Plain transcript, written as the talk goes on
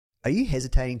Are you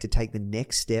hesitating to take the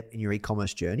next step in your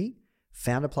e-commerce journey?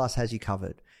 Founder Plus has you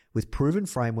covered. With proven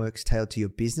frameworks tailored to your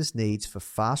business needs for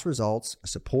fast results, a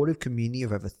supportive community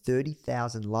of over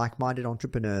 30,000 like-minded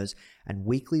entrepreneurs, and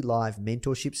weekly live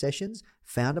mentorship sessions,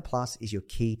 Founder Plus is your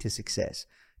key to success.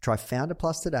 Try Founder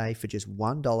Plus today for just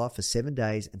 $1 for 7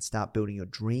 days and start building your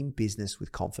dream business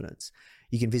with confidence.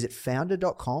 You can visit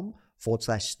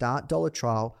founder.com/start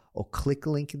 $1 or click the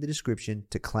link in the description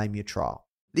to claim your trial.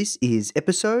 This is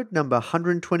episode number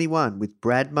 121 with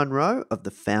Brad Munro of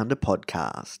the Founder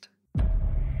Podcast.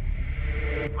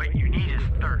 What you need is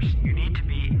thirst. You need to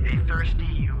be a thirsty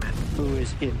human who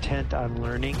is intent on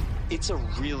learning. It's a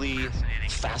really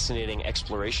fascinating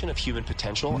exploration of human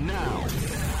potential. Now,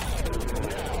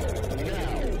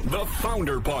 the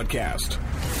Founder Podcast.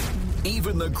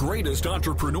 Even the greatest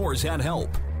entrepreneurs had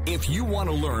help. If you want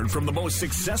to learn from the most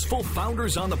successful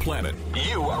founders on the planet,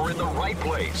 you are in the right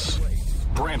place.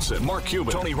 Branson, Mark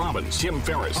Cuban, Tony Robbins, Tim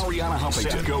Ferriss, Arianna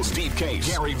Huffington, Seth Godin, Steve Case,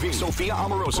 Gary Vee, Sophia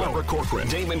Amoruso, Barbara Corcoran,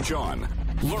 Damon John.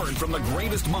 Learn from the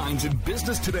greatest minds in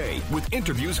business today with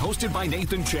interviews hosted by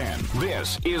Nathan Chan.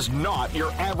 This is not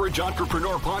your average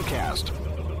entrepreneur podcast.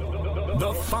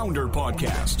 The Founder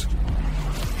Podcast.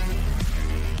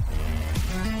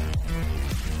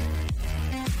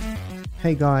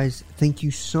 Hey guys, thank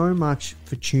you so much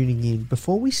for tuning in.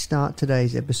 Before we start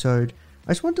today's episode,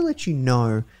 I just want to let you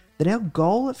know that our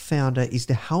goal at Founder is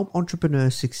to help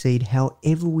entrepreneurs succeed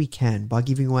however we can by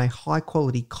giving away high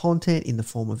quality content in the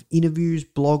form of interviews,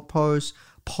 blog posts,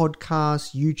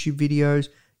 podcasts, YouTube videos,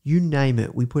 you name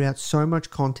it. We put out so much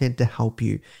content to help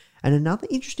you. And another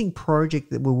interesting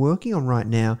project that we're working on right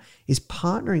now is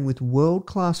partnering with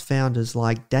world-class founders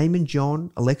like Damon John,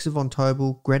 Alexa Von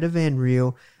Tobel, Greta Van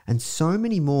Riel, and so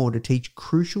many more to teach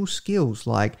crucial skills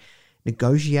like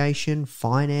negotiation,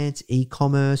 finance,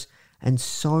 e-commerce, and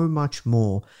so much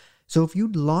more. So if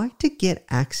you'd like to get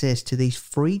access to these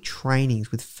free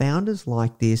trainings with founders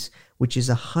like this, which is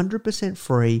 100%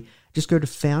 free, just go to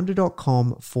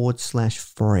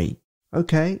founder.com/free.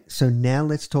 Okay, so now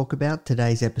let's talk about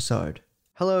today's episode.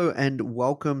 Hello and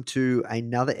welcome to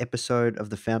another episode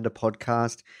of the Founder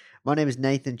Podcast. My name is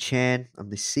Nathan Chan. I'm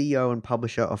the CEO and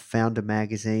publisher of Founder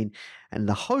Magazine and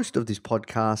the host of this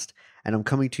podcast, and I'm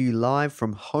coming to you live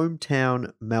from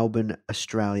hometown Melbourne,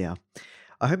 Australia.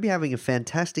 I hope you're having a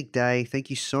fantastic day.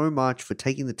 Thank you so much for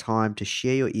taking the time to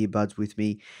share your earbuds with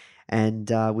me. And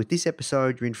with this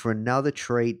episode, you're in for another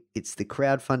treat. It's the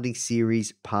crowdfunding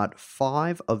series, part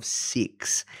 5 of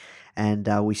 6. And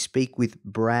we speak with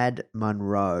Brad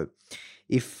Munro.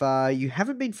 If you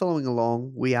haven't been following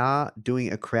along, we are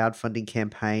doing a crowdfunding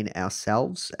campaign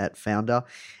ourselves at Founder,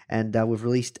 and we've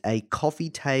released a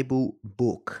coffee table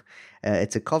book.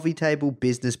 It's a coffee table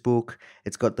business book.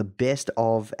 It's got the best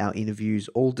of our interviews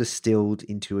all distilled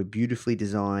into a beautifully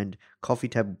designed coffee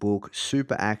table book,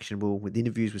 super actionable, with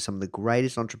interviews with some of the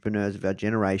greatest entrepreneurs of our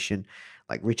generation,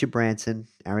 like Richard Branson,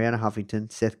 Arianna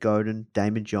Huffington, Seth Godin,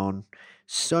 Damon John,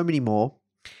 so many more.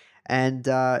 And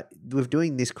we're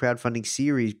doing this crowdfunding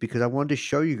series because I wanted to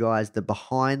show you guys the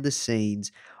behind the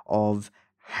scenes of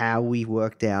how we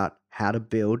worked out how to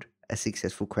build a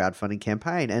successful crowdfunding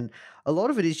campaign. And a lot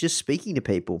of it is just speaking to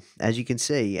people, as you can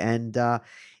see. And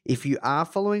if you are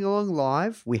following along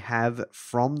live, we have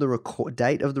from the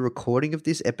date of the recording of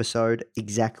this episode,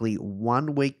 exactly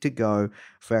 1 week to go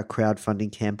for our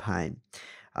crowdfunding campaign.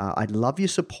 I'd love your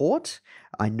support.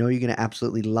 I know you're going to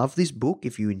absolutely love this book.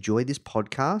 If you enjoy this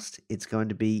podcast, it's going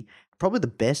to be probably the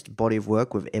best body of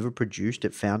work we've ever produced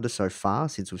at Founder so far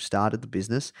since we've started the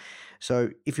business.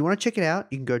 So if you want to check it out,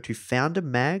 you can go to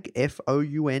foundermag,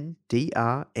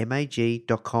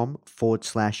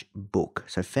 foundermag.com/book.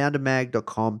 So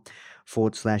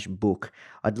foundermag.com/book.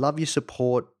 I'd love your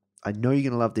support. I know you're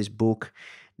going to love this book.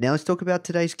 Now let's talk about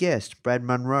today's guest, Brad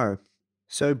Munro.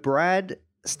 So Brad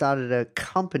started a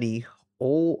company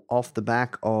all off the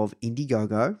back of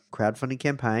Indiegogo crowdfunding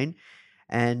campaign,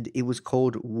 and it was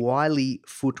called Wiley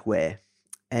Footwear.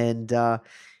 And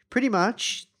pretty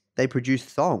much they produce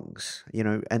thongs,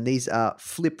 and these are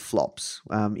flip-flops.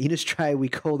 In Australia, we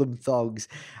call them thongs.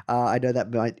 I know that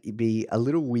might be a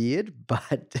little weird,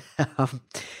 but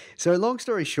so long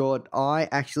story short, I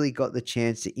actually got the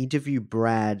chance to interview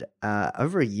Brad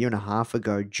over a year and a half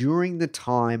ago during the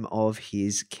time of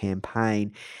his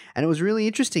campaign. And it was really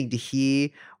interesting to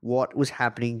hear what was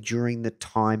happening during the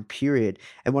time period.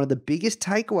 And one of the biggest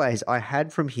takeaways I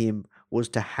had from him was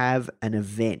to have an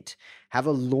event, have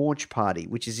a launch party,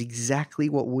 which is exactly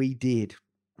what we did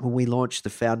when we launched the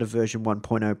Founder version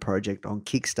 1.0 project on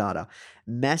Kickstarter.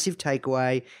 Massive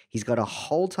takeaway. He's got a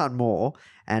whole ton more,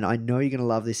 and I know you're going to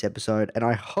love this episode, and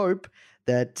I hope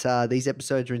that these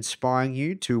episodes are inspiring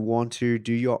you to want to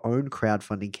do your own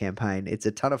crowdfunding campaign. It's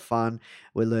a ton of fun.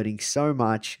 We're learning so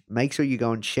much. Make sure you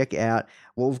go and check out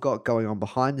what we've got going on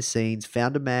behind the scenes.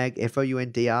 FounderMag,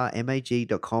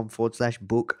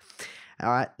 foundrmag.com/book. All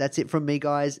right, that's it from me,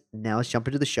 guys. Now let's jump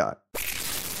into the show.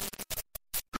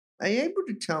 Are you able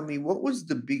to tell me what was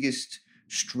the biggest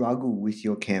struggle with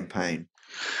your campaign?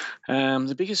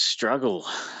 The biggest struggle,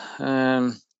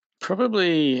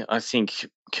 probably, I think,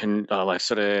 like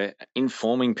sort of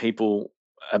informing people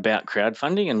about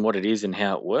crowdfunding and what it is and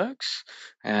how it works.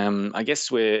 I guess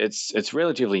it's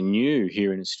relatively new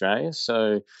here in Australia,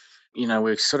 so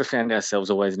we've sort of found ourselves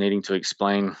always needing to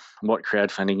explain what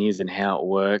crowdfunding is and how it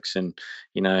works, and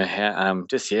how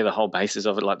the whole basis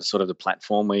of it, like the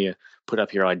platform where you put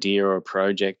up your idea or a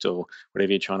project or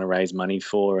whatever you're trying to raise money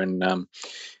for, and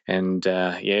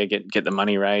get the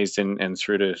money raised and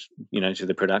through to to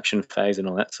the production phase and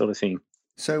all that sort of thing.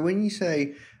 So when you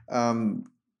say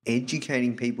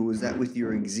educating people, is that with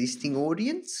your existing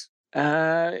audience?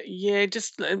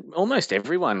 Just almost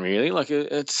everyone really. Like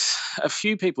it's a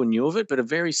few people knew of it, but a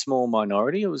very small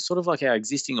minority. It was sort of like our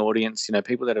existing audience,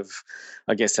 people that have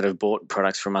bought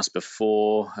products from us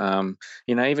before.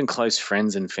 Even close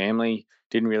friends and family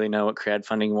didn't really know what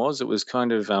crowdfunding was. It was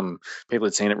kind of people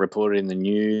had seen it reported in the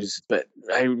news, but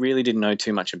they really didn't know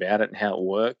too much about it and how it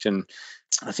worked. And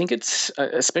I think it's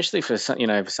especially for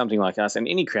for something like us and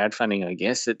any crowdfunding, I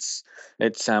guess it's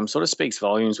sort of speaks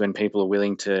volumes when people are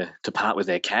willing to part with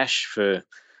their cash for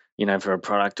for a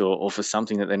product or for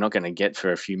something that they're not going to get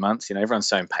for a few months. Everyone's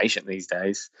so impatient these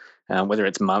days, whether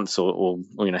it's months or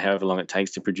however long it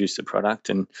takes to produce the product.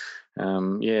 And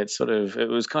it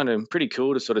was kind of pretty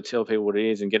cool to sort of tell people what it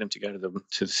is and get them to go to the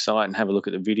site and have a look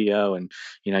at the video and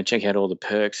check out all the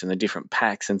perks and the different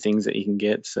packs and things that you can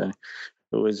get. So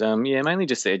it was mainly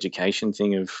just the education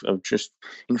thing of just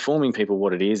informing people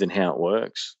what it is and how it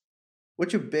works.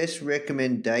 What's your best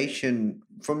recommendation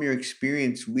from your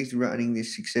experience with running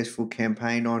this successful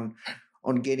campaign on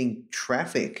getting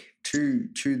traffic to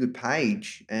the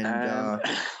page and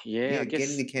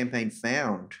getting the campaign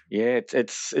found? Yeah,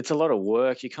 it's a lot of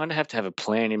work. You kind of have to have a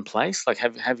plan in place, like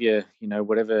have your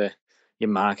whatever your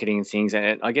marketing and things,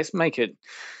 and I guess make it.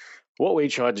 What we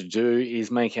tried to do is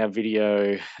make our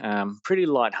video pretty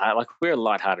lighthearted. Like we're a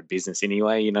lighthearted business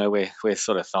anyway. We're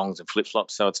sort of thongs and flip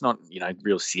flops, so it's not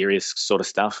real serious sort of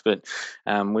stuff. But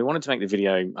we wanted to make the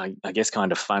video, I guess,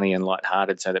 kind of funny and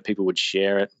lighthearted, so that people would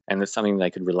share it and it's something they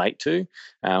could relate to.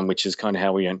 Which is kind of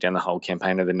how we went down the whole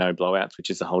campaign of the no blowouts, which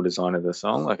is the whole design of the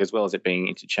song. Like as well as it being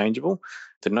interchangeable,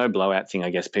 the no blowout thing, I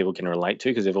guess people can relate to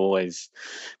because they've always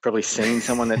probably seen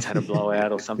someone that's had a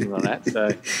blowout or something like that, so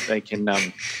they can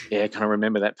kind of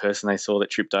remember that person they saw that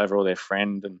tripped over or their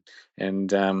friend and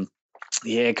kind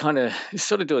of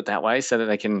sort of do it that way so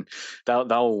that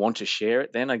they'll want to share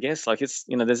it then, I guess. Like it's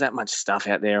there's that much stuff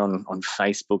out there on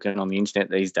Facebook and on the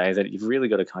internet these days that you've really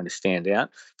got to kind of stand out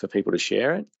for people to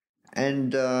share it.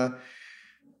 And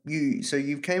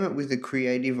you came up with a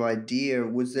creative idea.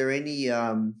 Was there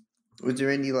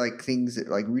any like things that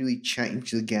like really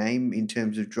changed the game in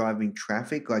terms of driving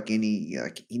traffic? Like any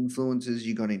like influencers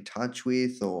you got in touch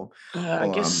with, or I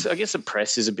guess the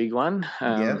press is a big one.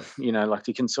 Like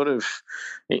you can sort of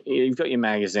you've got your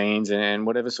magazines and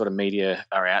whatever sort of media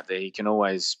are out there. You can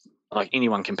always like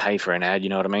anyone can pay for an ad, you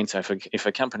know what I mean? So if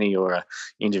a company or a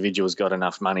individual's got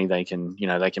enough money, they can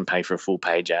pay for a full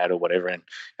page ad or whatever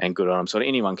and good on them. So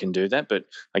anyone can do that. But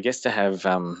I guess to have,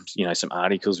 some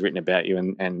articles written about you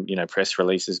and press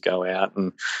releases go out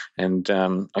and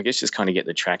I guess just kind of get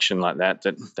the traction like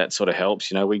that sort of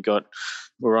helps.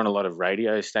 We're on a lot of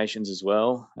radio stations as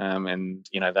well. And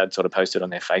they'd sort of posted on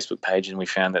their Facebook page and we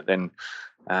found that then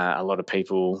a lot of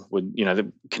people would,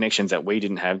 the connections that we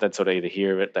didn't have, they'd sort of either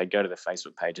hear of it, they'd go to the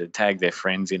Facebook page, they'd tag their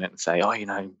friends in it and say, oh,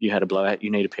 you had a blowout,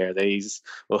 you need a pair of these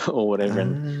or whatever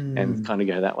and kind of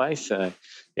go that way. So,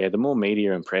 yeah, the more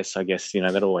media and press, I guess,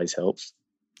 that always helps.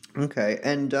 Okay.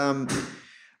 And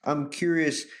I'm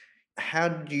curious, how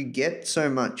did you get so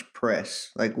much press?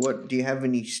 Like, what do you have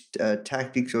any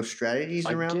tactics or strategies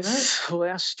around that? Well,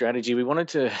 our strategy, we wanted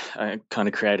to kind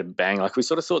of create a bang. Like we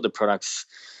sort of thought the products,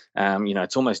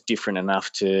 it's almost different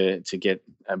enough to get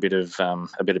a bit of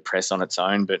press on its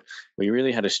own, but we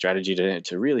really had a strategy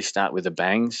to really start with a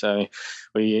bang. So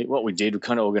we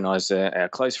kind of organised our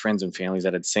close friends and families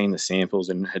that had seen the samples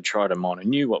and had tried them on and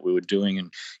knew what we were doing, and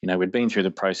we'd been through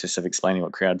the process of explaining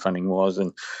what crowdfunding was,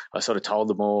 and I sort of told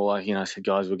them all, I said,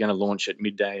 guys, we're going to launch at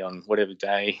midday on whatever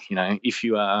day. If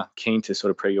you are keen to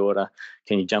sort of pre-order,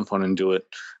 can you jump on and do it?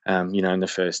 In the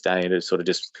first day to sort of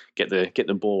just get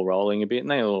the ball rolling a bit,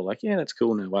 and they all like, yeah, that's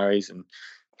cool, no worries. And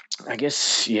I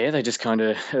guess, yeah, they just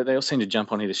they all seemed to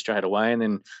jump on it straight away. And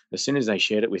then as soon as they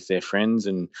shared it with their friends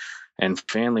and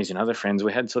families and other friends,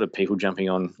 we had sort of people jumping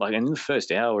on. Like, and in the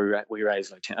first hour, we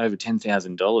raised like over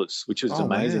 $10,000, which was Oh,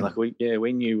 amazing. wow. Like,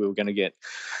 we knew we were going to get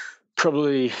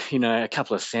probably, a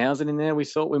couple of thousand in there. We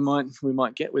thought we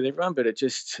might get with everyone, but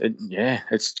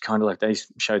it's kind of like they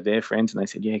showed their friends and they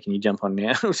said, yeah, can you jump on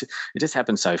now? It just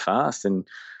happened so fast. And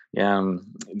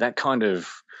that kind of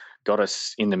got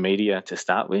us in the media to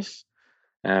start with.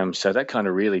 So that kind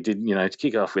of really did, to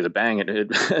kick off with a bang.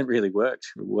 It really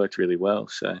worked. It worked really well.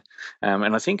 So,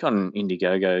 and I think on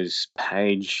Indiegogo's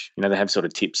page, they have sort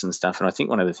of tips and stuff. And I think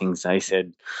one of the things they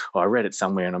said, I read it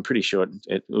somewhere, and I'm pretty sure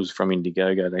it was from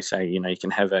Indiegogo. They say, you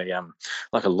can have a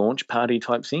like a launch party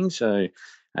type thing. So,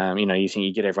 you think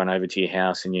you get everyone over to your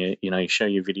house and you show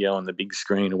your video on the big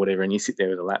screen or whatever, and you sit there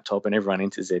with a laptop and everyone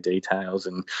enters their details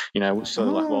and, sort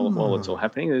of like while it's all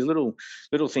happening, there's little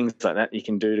things like that you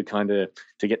can do to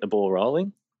get the ball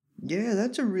rolling. Yeah,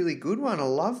 that's a really good one. I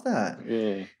love that.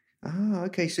 Yeah. Ah,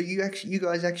 okay. So you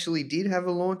guys actually did have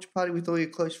a launch party with all your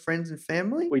close friends and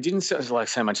family? We didn't sort of like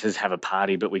so much as have a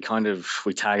party, but we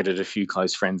targeted a few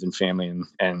close friends and family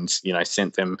and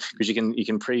sent them, because you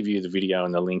can preview the video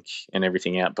and the link and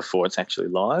everything out before it's actually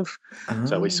live.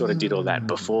 So we sort of did all that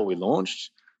before we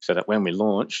launched, so that when we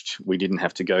launched, we didn't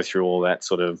have to go through all that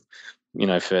sort of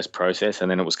first process. And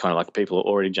then it was kind of like people are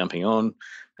already jumping on,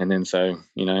 and then so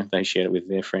they shared it with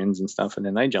their friends and stuff, and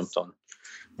then they jumped on.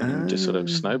 And just sort of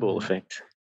snowball effect.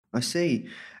 I see.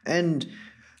 And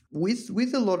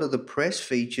with a lot of the press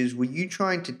features, were you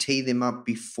trying to tee them up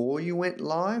before you went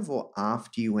live or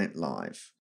after you went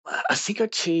live? I think I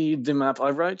teed them up.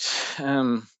 I wrote,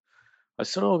 I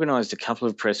sort of organised a couple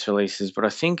of press releases, but I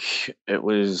think it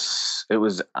was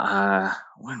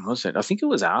when was it? I think it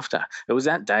was after. It was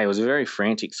that day. It was a very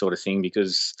frantic sort of thing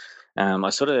because I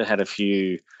sort of had a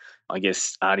few, I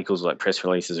guess, articles like press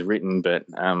releases written, but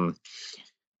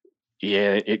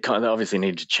it kind of obviously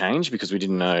needed to change because we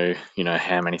didn't know,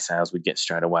 how many sales we'd get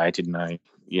straight away. Didn't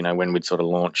know, when we'd sort of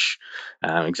launch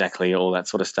exactly all that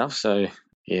sort of stuff. So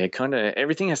kind of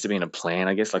everything has to be in a plan,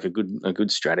 I guess, like a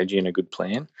good strategy and a good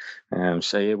plan.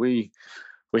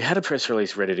 We had a press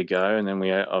release ready to go, and then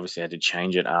we obviously had to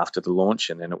change it after the launch,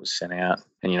 and then it was sent out.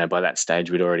 And by that stage,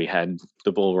 we'd already had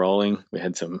the ball rolling. We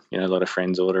had some, a lot of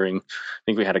friends ordering. I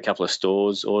think we had a couple of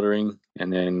stores ordering,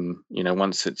 and then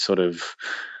once it sort of,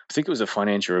 I think it was a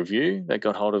Financial Review that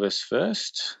got hold of us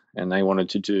first, and they wanted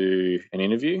to do an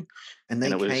interview. And they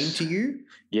came to you?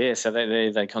 Yeah, so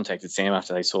they contacted Sam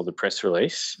after they saw the press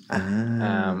release.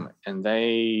 And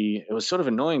it was sort of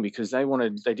annoying because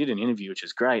they did an interview, which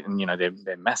is great, and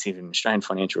they're massive in Australian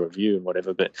Financial Review and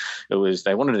whatever, but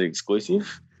they wanted it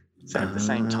exclusive. So at the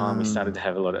same time, we started to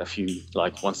have a few,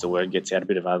 like once the word gets out, a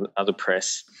bit of other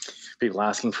press, people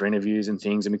asking for interviews and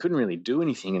things, and we couldn't really do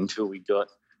anything until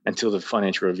the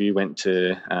Financial Review went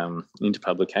into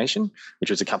publication, which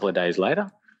was a couple of days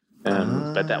later.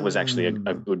 But that was actually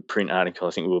a good print article.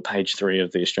 I think we were page 3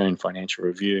 of the Australian Financial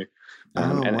Review.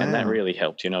 And that really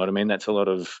helped, you know what I mean? That's a lot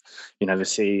of, the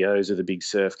CEOs of the big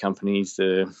surf companies,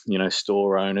 the,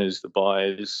 store owners, the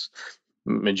buyers,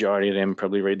 majority of them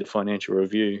probably read the Financial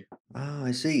Review. Ah,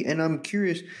 I see. And I'm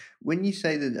curious, when you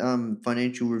say that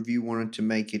Financial Review wanted to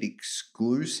make it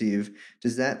exclusive,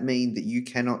 does that mean that you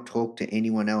cannot talk to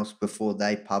anyone else before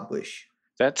they publish?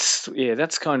 That's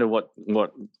kind of what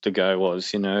the go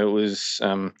was. It was,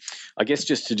 I guess,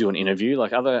 just to do an interview.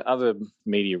 Like other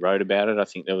media wrote about it. I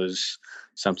think there was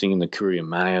something in the Courier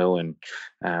Mail, and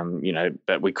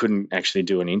but we couldn't actually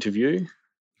do an interview.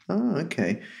 Oh,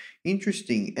 okay,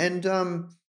 interesting. And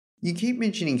you keep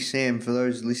mentioning Sam. For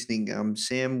those listening,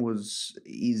 Sam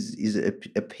is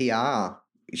a PR.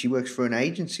 She works for an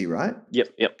agency, right?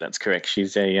 Yep, that's correct.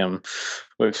 She's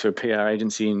works for a PR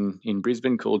agency in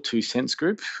Brisbane called 2 Cents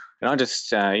Group. And I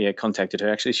just contacted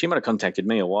her. Actually, she might have contacted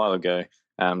me a while ago,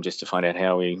 just to find out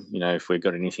how we, if we've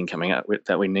got anything coming up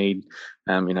that we need,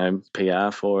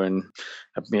 PR for. And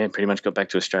pretty much got back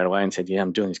to us straight away and said,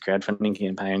 I'm doing this crowdfunding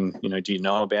campaign. Do you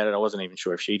know about it? I wasn't even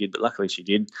sure if she did, but luckily she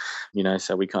did.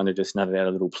 So we kind of just nutted out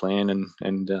a little plan and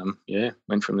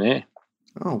went from there.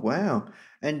 Oh, wow.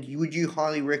 And would you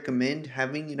highly recommend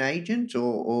having an agent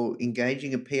or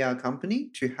engaging a PR company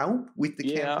to help with the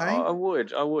campaign?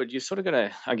 Yeah, I would. You sort of got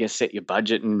to, I guess, set your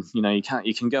budget, and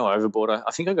you can go overboard.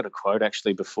 I think I got a quote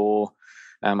actually before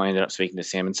I ended up speaking to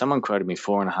Sam, and someone quoted me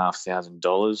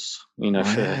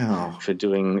 $4,500, for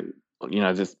doing,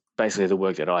 basically the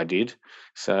work that I did.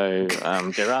 So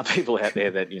there are people out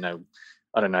there that,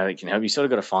 I don't know, that can help. You sort of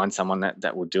got to find someone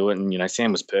that will do it. And,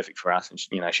 Sam was perfect for us, and,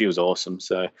 she was awesome.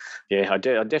 So, I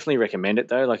definitely recommend it,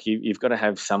 though. Like, you've got to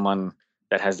have someone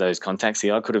that has those contacts. See,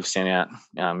 I could have sent out,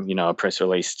 a press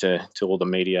release to all the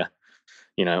media,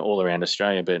 all around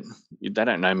Australia, but they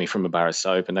don't know me from a bar of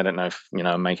soap, and they don't know if,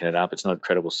 I'm making it up. It's not a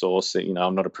credible source.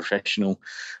 I'm not a professional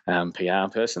PR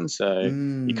person. So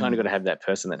you kind of got to have that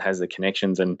person that has the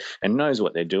connections and knows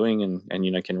what they're doing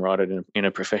and can write it in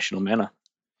a professional manner.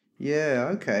 Yeah.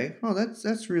 Okay. Oh,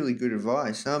 that's really good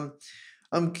advice.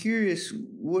 I'm curious,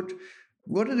 what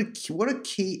are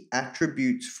key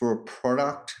attributes for a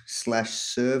product /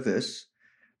 service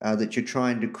that you're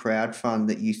trying to crowdfund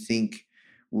that you think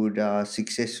would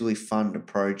successfully fund a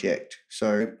project?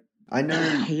 So I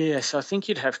know. Yes, I think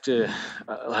you'd have to,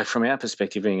 like from our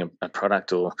perspective, being a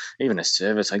product or even a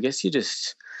service, I guess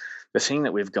the thing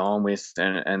that we've gone with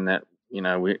and that,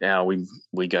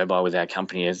 we go by with our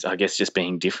company is, I guess, just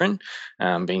being different,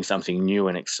 being something new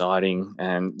and exciting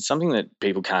and something that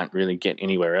people can't really get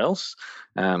anywhere else.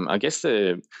 I guess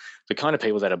the kind of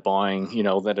people that are buying,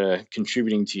 that are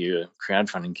contributing to your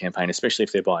crowdfunding campaign, especially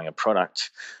if they're buying a product,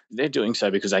 they're doing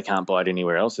so because they can't buy it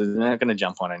anywhere else. They're not going to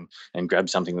jump on and grab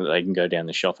something that they can go down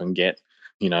the shop and get,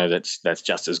 that's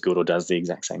just as good or does the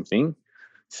exact same thing.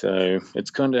 So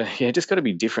it's kind of, just got to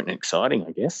be different and exciting,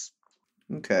 I guess.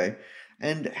 Okay.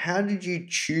 And how did you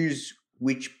choose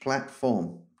which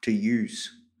platform to use?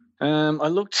 I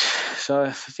looked, so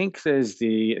I think there's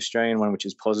the Australian one, which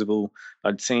is Pozible.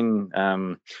 I'd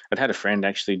had a friend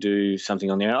actually do something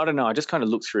on there. I don't know, I just kind of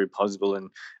looked through Pozible and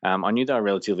I knew they were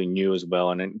relatively new as well.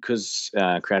 And because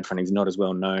crowdfunding is not as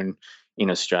well known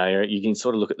in Australia, you can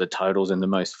sort of look at the totals and the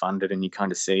most funded and you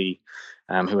kind of see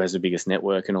who has the biggest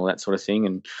network and all that sort of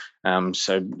thing. And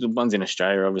so the ones in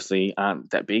Australia obviously aren't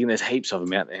that big and there's heaps of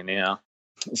them out there now.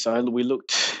 So we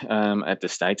looked at the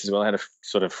States as well. I had a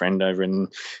sort of friend over in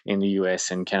the US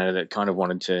and Canada that kind of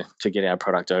wanted to get our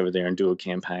product over there and do a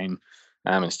campaign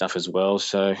and stuff as well.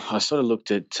 So I sort of looked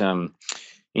at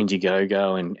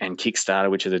Indiegogo and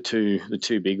Kickstarter, which are the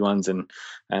two big ones. And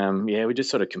we just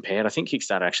sort of compared. I think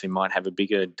Kickstarter actually might have a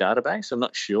bigger database. I'm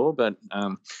not sure, but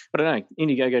I don't know.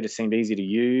 Indiegogo just seemed easy to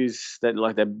use. That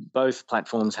both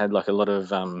platforms had like a lot of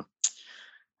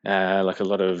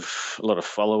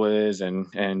followers and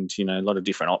a lot of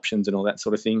different options and all that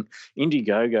sort of thing.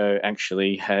 Indiegogo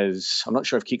actually has, I'm not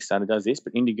sure if Kickstarter does this,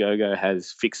 but Indiegogo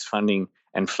has fixed funding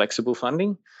and flexible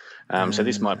funding. So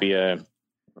this might be a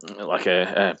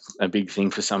big thing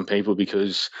for some people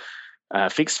because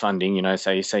fixed funding,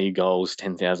 say your goal is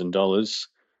 $10,000.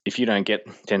 If you don't get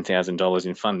 $10,000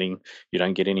 in funding, you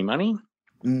don't get any money.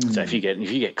 So if you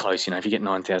get close, if you get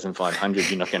 9,500,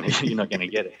 you're not going to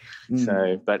get it.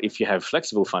 So, but if you have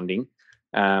flexible funding,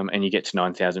 and you get to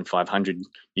 9,500,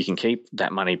 you can keep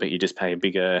that money, but you just pay a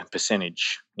bigger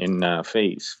percentage in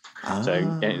fees. So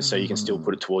you can still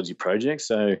put it towards your project.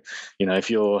 So, if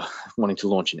you're wanting to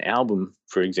launch an album,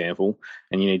 for example,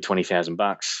 and you need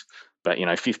 $20,000,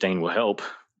 but 15 will help.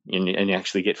 And you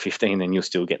actually get 15, then you'll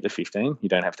still get the 15. You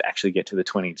don't have to actually get to the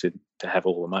 20 to have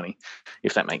all the money,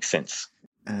 if that makes sense.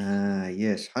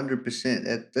 Yes,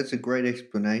 100%. That's a great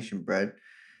explanation, Brad.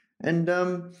 And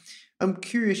I'm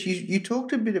curious, you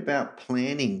talked a bit about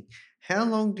planning. How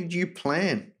long did you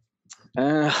plan?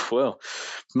 Well,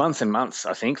 months and months,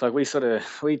 I think. Like we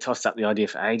tossed up the idea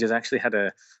for ages. I actually had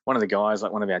one of the guys,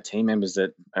 like one of our team members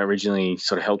that originally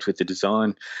sort of helped with the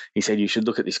design. He said, you should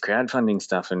look at this crowdfunding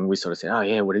stuff. And we sort of said, oh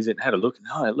yeah, what is it? Had a look.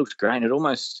 No, it looked great. It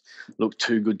almost looked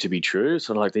too good to be true.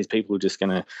 Sort of like these people are just going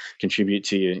to contribute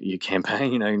to your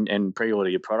campaign, and pre-order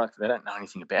your product. They don't know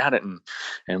anything about it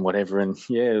and whatever. And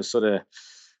yeah, it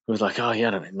was like, oh yeah,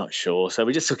 I don't know, not sure. So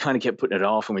we just kind of kept putting it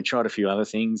off, and we tried a few other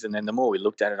things. And then the more we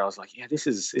looked at it, I was like, yeah, this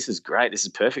is great. This is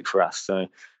perfect for us. So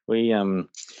we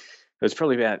it was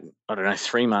probably about, I don't know,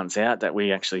 3 months out that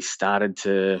we actually started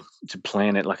to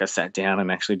plan it. Like I sat down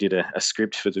and actually did a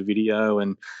script for the video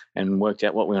and worked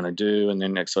out what we want to do, and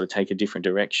then sort of take a different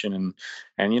direction.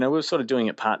 And we were sort of doing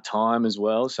it part time as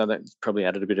well, so that probably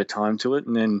added a bit of time to it.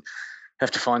 And then have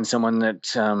to find someone that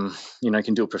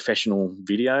can do a professional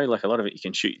video. Like a lot of it you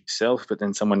can shoot yourself, but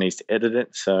then someone needs to edit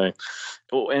it. So,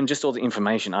 and just all the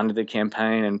information under the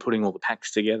campaign and putting all the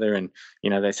packs together. And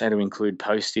they say to include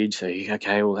postage. So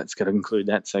okay, well that's got to include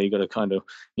that. So you got to kind of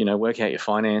work out your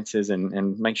finances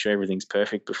and make sure everything's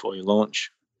perfect before you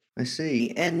launch. I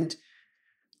see. And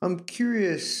I'm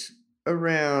curious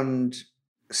around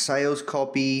sales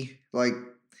copy, like.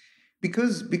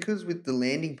 Because with the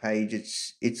landing page,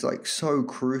 it's like so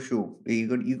crucial.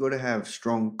 You got to have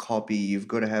strong copy. You've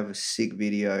got to have a sick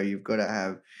video. You've got to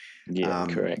have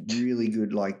correct, really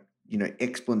good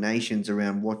explanations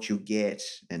around what you'll get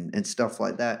and stuff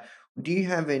like that. Do you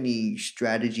have any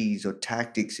strategies or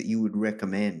tactics that you would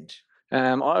recommend?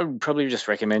 I would probably just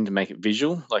recommend to make it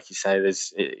visual. Like you say,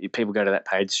 people go to that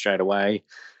page straight away.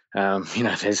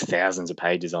 There's thousands of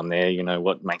pages on there.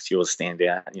 What makes yours stand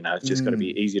out? It's just got to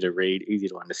be easy to read, easy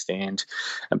to understand.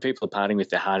 And people are parting with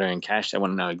their hard-earned cash. They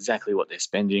want to know exactly what they're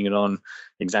spending it on,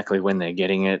 exactly when they're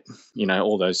getting it.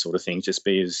 All those sort of things. Just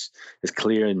be as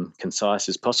clear and concise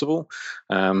as possible.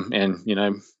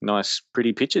 Nice,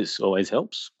 pretty pictures always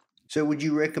helps. So would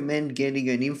you recommend getting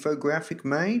an infographic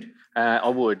made? I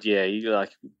would, yeah.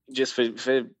 Just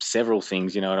for several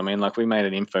things, you know what I mean? Like we made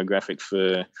an infographic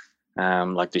for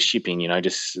like the shipping,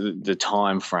 just the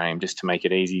time frame, just to make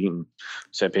it easy, and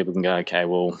so people can go, okay,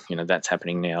 well, that's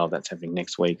happening now, that's happening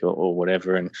next week, or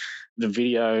whatever. And the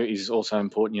video is also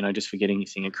important, just for getting your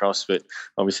thing across. But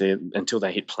obviously, until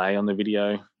they hit play on the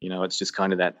video, it's just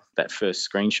kind of that first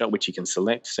screenshot, which you can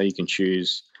select, so you can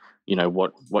choose,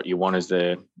 what you want as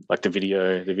the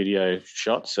video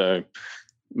shot. So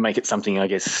make it something, I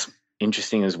guess,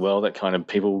 interesting as well, that kind of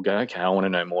people will go, okay, I want to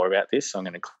know more about this, so I'm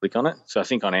going to click on it. So I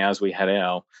think on ours we had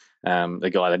the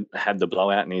guy that had the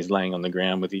blowout and he's laying on the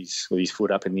ground with his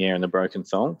foot up in the air and the broken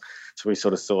thong. So we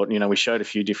sort of thought, we showed a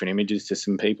few different images to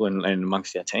some people and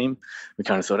amongst our team. We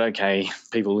kind of thought, okay,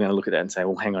 people are going to look at that and say,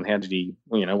 well, hang on, how did he,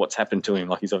 what's happened to him?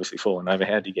 Like, he's obviously fallen over.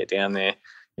 How did he get down there?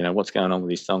 What's going on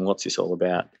with his thong? What's this all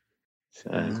about? So,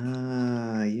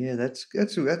 yeah, that's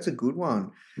a good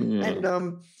one. yeah.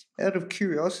 And out of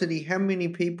curiosity, how many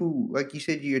people, like you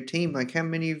said, your team, like how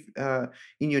many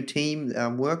in your team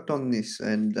worked on this?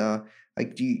 And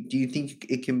like, do you think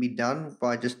it can be done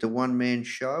by just a one-man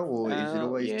show, or is it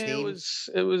always teams?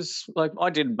 It was like I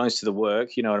did most of the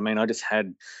work. You know what I mean? I just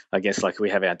had, I guess, like we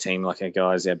have our team, like our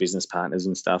guys, our business partners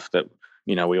and stuff that,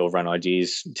 we all run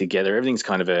ideas together. Everything's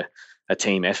kind of a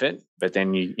team effort. But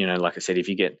then like I said, if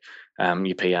you get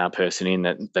your PR person in,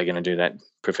 that they're going to do that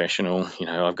professional,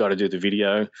 I've got to do the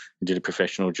video, did a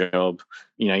professional job.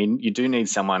 You do need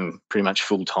someone pretty much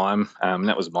full time.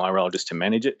 That was my role, just to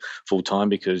manage it full time,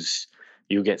 because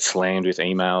you'll get slammed with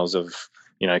emails of,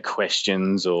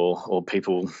 questions or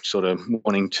people sort of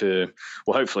wanting to,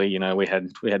 well, hopefully, we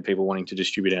had people wanting to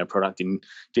distribute our product in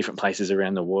different places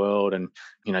around the world. And,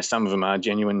 some of them are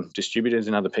genuine distributors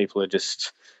and other people are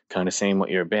just kind of seeing what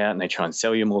you're about and they try and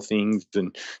sell you more things.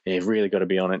 And you've really got to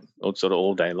be on it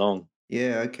all day long.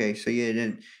 Yeah. Okay. So yeah,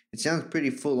 then it sounds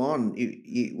pretty full on.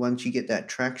 Once you get that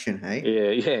traction, hey.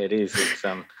 Yeah, it is.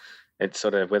 It's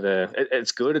sort of whether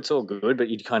it's good, it's all good, but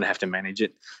you kind of have to manage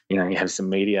it. You have some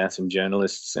media, some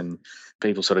journalists, and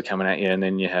people sort of coming at you, and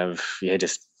then you have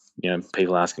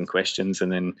people asking questions,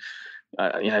 and then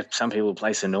some people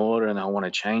place an order and they'll want to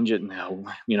change it, and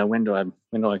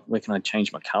where can I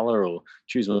change my color or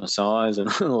choose my size and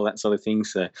all that sort of thing.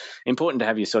 So important to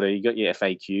have you got your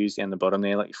FAQs down the bottom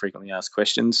there, like your frequently asked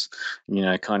questions,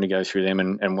 kind of go through them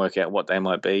and work out what they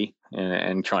might be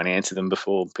and try and answer them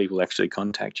before people actually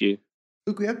contact you.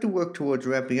 Look, we have to work towards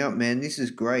wrapping up, man. This is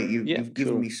great. You've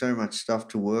given me so much stuff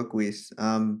to work with.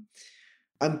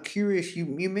 I'm curious,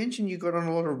 you mentioned you got on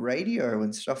a lot of radio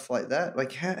and stuff like that.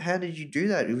 Like, how did you do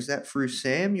that? Was that through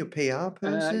Sam, your PR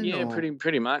person? Yeah,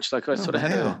 pretty much. Like I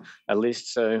had a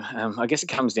list. So I guess it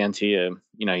comes down to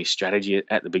your strategy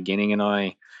at the beginning. And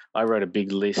I wrote a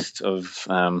big list of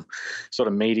sort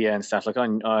of media and stuff. Like I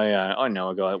know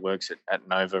a guy that works at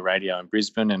Nova Radio in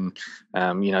Brisbane, and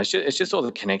it's just all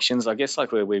the connections. I guess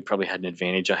like where we probably had an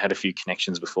advantage. I had a few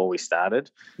connections before we started.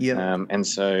 Yeah. And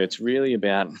so it's really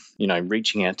about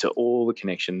reaching out to all the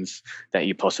connections that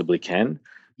you possibly can.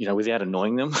 Without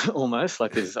annoying them almost.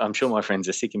 Like, I'm sure my friends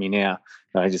are sick of me now.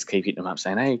 I just keep hitting them up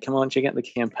saying, hey, come on, check out the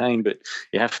campaign. But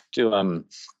you have to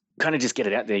kind of just get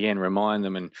it out there again, remind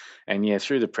them. And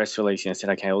through the press release, I said,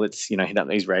 okay, well, let's, hit up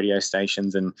these radio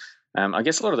stations. And I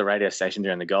guess a lot of the radio stations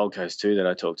around the Gold Coast too that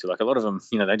I talk to, like a lot of them,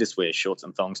 they just wear shorts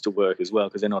and thongs to work as well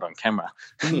because they're not on camera.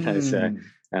 So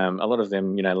a lot of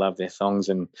them, love their thongs.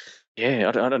 And yeah,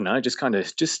 I don't know,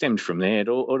 just stemmed from there. It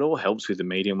all helps with the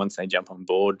medium once they jump on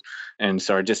board. And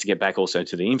sorry, just to get back also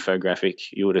to the infographic,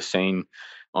 you would have seen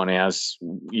on ours,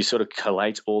 you sort of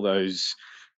collate all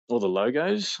the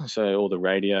logos, so all the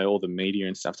radio, all the media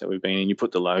and stuff that we've been in, you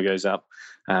put the logos up,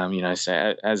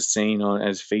 so as seen or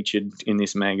as featured in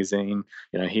this magazine,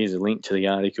 here's a link to the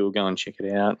article, go and check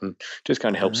it out, and just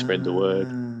kind of help spread the word.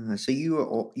 So you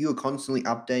are constantly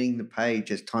updating the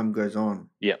page as time goes on.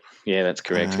 Yeah, that's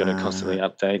correct. Got to constantly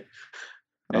update.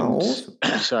 And awesome.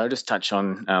 So I'll just touch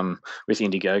on with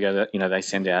Indiegogo that they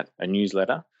send out a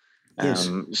newsletter. Yes.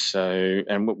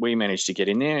 And we managed to get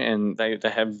in there, and they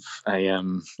have a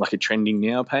like a trending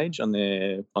now page on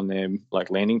their like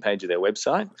landing page of their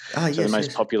website. So the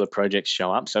most popular projects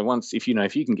show up. So if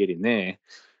you can get in there,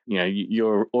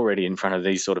 you're already in front of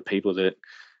these sort of people that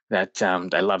that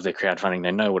they love their crowdfunding.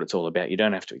 They know what it's all about. You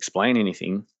don't have to explain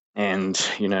anything. And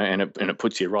it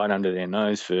puts you right under their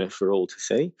nose for all to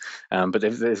see. But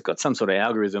they've got some sort of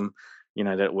algorithm,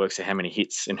 that works out how many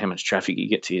hits and how much traffic you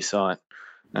get to your site,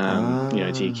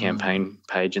 to your campaign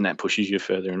page, and that pushes you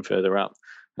further and further up.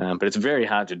 But it's very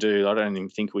hard to do. I don't even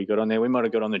think we got on there. We might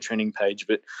have got on the trending page,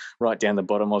 but right down the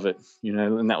bottom of it,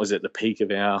 and that was at the peak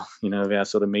of our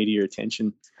sort of media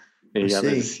attention. There's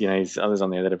others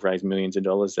on there that have raised millions of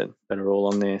dollars that are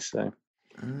all on there. So.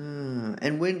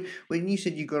 And when you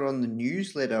said you got on the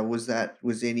newsletter, was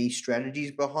any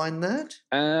strategies behind that?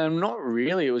 Not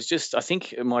really. It was just, I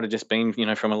think it might have just been,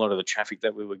 from a lot of the traffic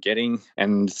that we were getting.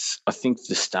 And I think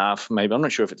the staff, maybe, I'm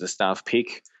not sure if it's a staff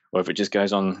pick or if it just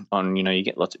goes on, you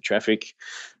get lots of traffic.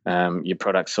 Your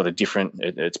product's sort of different.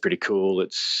 It's pretty cool.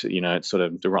 It's, it's sort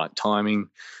of the right timing,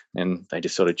 and they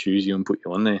just sort of choose you and put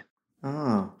you on there.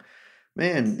 Oh,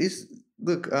 man,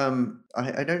 Look,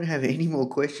 I don't have any more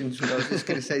questions, but I was just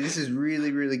going to say this is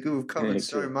really, really good. We've covered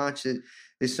so much.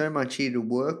 There's so much here to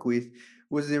work with.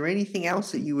 Was there anything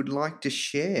else that you would like to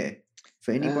share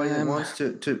for anybody that wants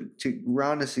to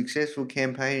run a successful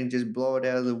campaign and just blow it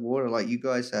out of the water like you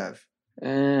guys have?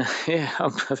 I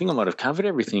think I might have covered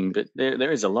everything, but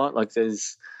there is a lot. Like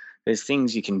there's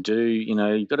things you can do.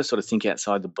 You've got to sort of think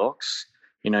outside the box.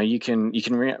 You can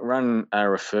run a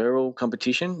referral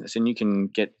competition, and you can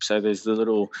get, so there's the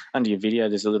little, under your video,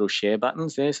 there's the little share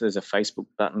buttons there. So there's a Facebook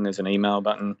button, there's an email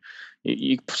button.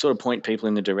 You sort of point people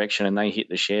in the direction and they hit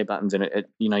the share buttons, and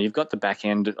you've got the back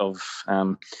end of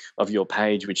your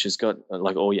page, which has got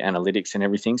like all your analytics and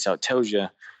everything. So it tells you,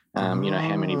 how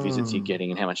many visits you're getting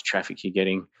and how much traffic you're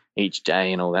getting each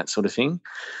day and all that sort of thing.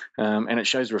 And it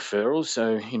shows referrals.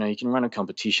 So, you can run a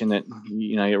competition that,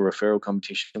 a referral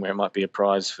competition where it might be a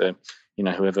prize for,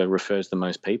 whoever refers the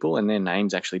most people, and their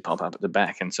names actually pop up at the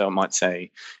back. And so it might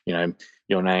say,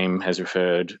 your name has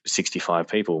referred 65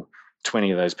 people.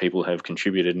 20 of those people have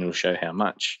contributed, and it'll show how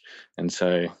much. And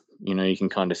so, you can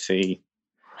kind of see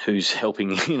who's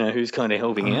helping, who's kind of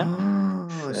helping out.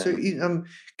 So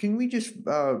can we just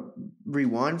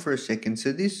rewind for a second?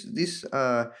 So this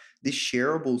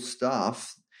shareable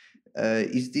stuff,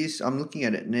 is this? I'm looking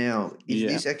at it now. Is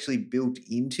this actually built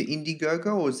into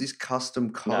Indiegogo, or is this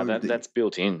custom code? No, that's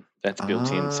built in. That's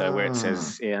built in. So where it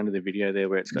says under the video there,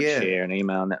 where it's got share and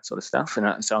email and that sort of stuff.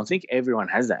 And so I think everyone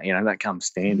has that. That comes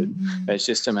standard. Mm-hmm. It's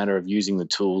just a matter of using the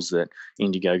tools that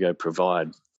Indiegogo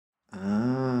provide.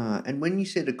 And when you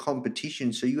said a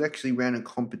competition, so you actually ran a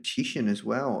competition as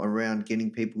well around getting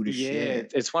people to share? Yeah,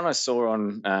 it's one I saw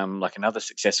on like another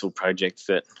successful project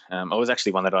that I was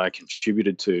actually one that I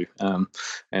contributed to.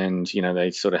 And,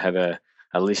 they sort of had a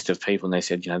list of people, and they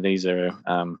said, these are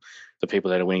the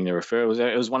people that are winning the referrals.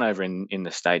 It was one over in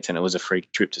the States, and it was a free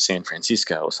trip to San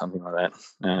Francisco or something like that.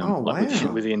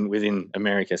 Wow. Within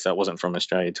America. So it wasn't from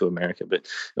Australia to America, but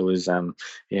it was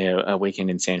a weekend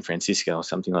in San Francisco or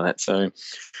something like that. So,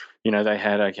 they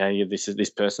had, this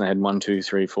person had 1, 2,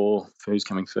 3, 4, who's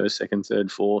coming first, second,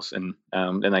 third, fourth, and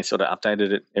then they sort of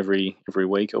updated it every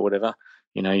week or whatever.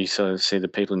 You sort of see the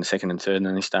people in the second and third, and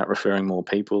then they start referring more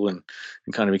people, and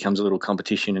it kind of becomes a little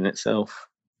competition in itself.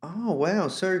 Oh, wow.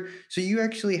 So you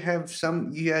actually have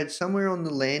you had somewhere on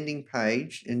the landing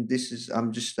page, and this is,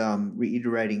 I'm just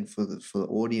reiterating for the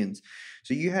audience.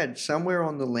 So you had somewhere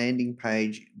on the landing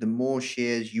page, the more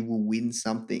shares, you will win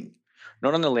something.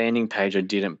 Not on the landing page, I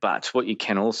didn't, but what you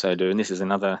can also do, and this is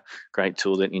another great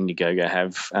tool that Indiegogo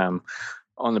have,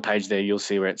 on the page there, you'll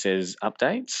see where it says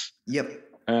updates. Yep.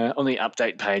 On the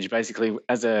update page, basically,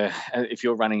 if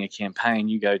you're running a campaign,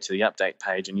 you go to the update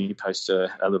page and you post a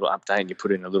little update, and you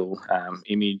put in a little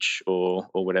image or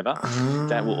whatever.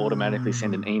 That will automatically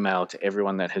send an email to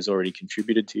everyone that has already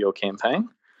contributed to your campaign.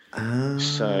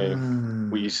 So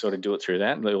we sort of do it through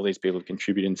that. All these people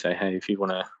contribute and say, hey, if you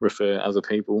want to refer other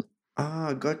people.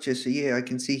 Gotcha. So I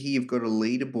can see here you've got a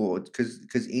leaderboard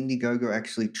because Indiegogo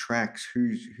actually tracks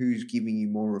who's giving you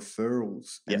more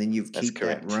referrals, and then you've keep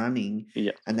that running,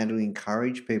 and that'll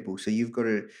encourage people. So you've got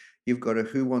a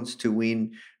Who Wants to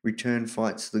Win return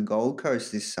flights to the Gold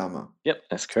Coast this summer. Yep,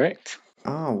 that's correct.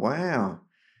 Oh wow,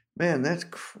 man, that's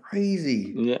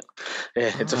crazy. Yeah,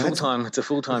 it's a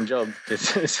full-time job.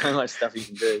 There's so much stuff you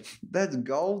can do. That's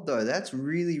gold though. That's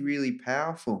really, really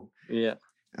powerful. Yeah.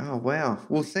 Oh wow!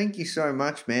 Well, thank you so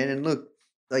much, man. And look,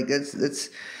 like that's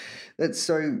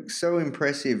so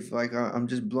impressive. Like I'm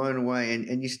just blown away.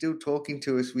 And you're still talking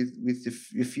to us with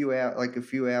a few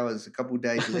hours, a couple of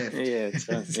days left. Yeah.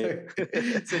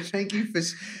 So thank you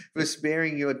for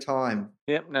sparing your time.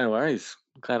 Yep, no worries.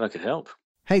 Glad I could help.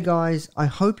 Hey guys, I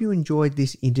hope you enjoyed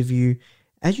this interview.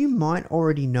 As you might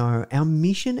already know, our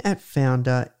mission at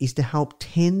Founder is to help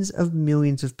tens of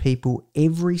millions of people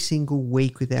every single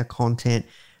week with our content,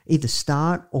 either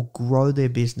start or grow their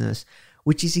business,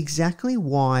 which is exactly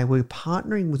why we're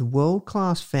partnering with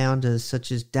world-class founders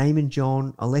such as Damon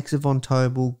John, Alexa Von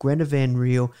Tobel, Greta Van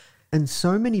Riel, and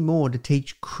so many more to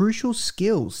teach crucial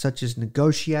skills such as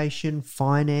negotiation,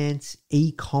 finance,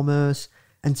 e-commerce,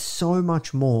 and so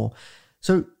much more.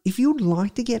 So if you'd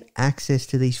like to get access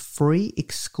to these free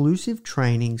exclusive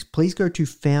trainings, please go to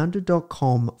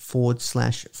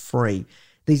founder.com/free.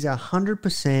 These are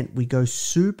 100%. We go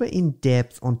super in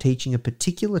depth on teaching a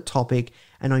particular topic,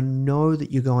 and I know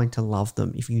that you're going to love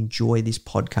them if you enjoy this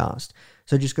podcast.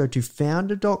 So just go to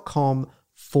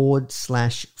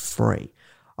founder.com/free.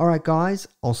 All right, guys,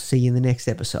 I'll see you in the next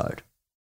episode.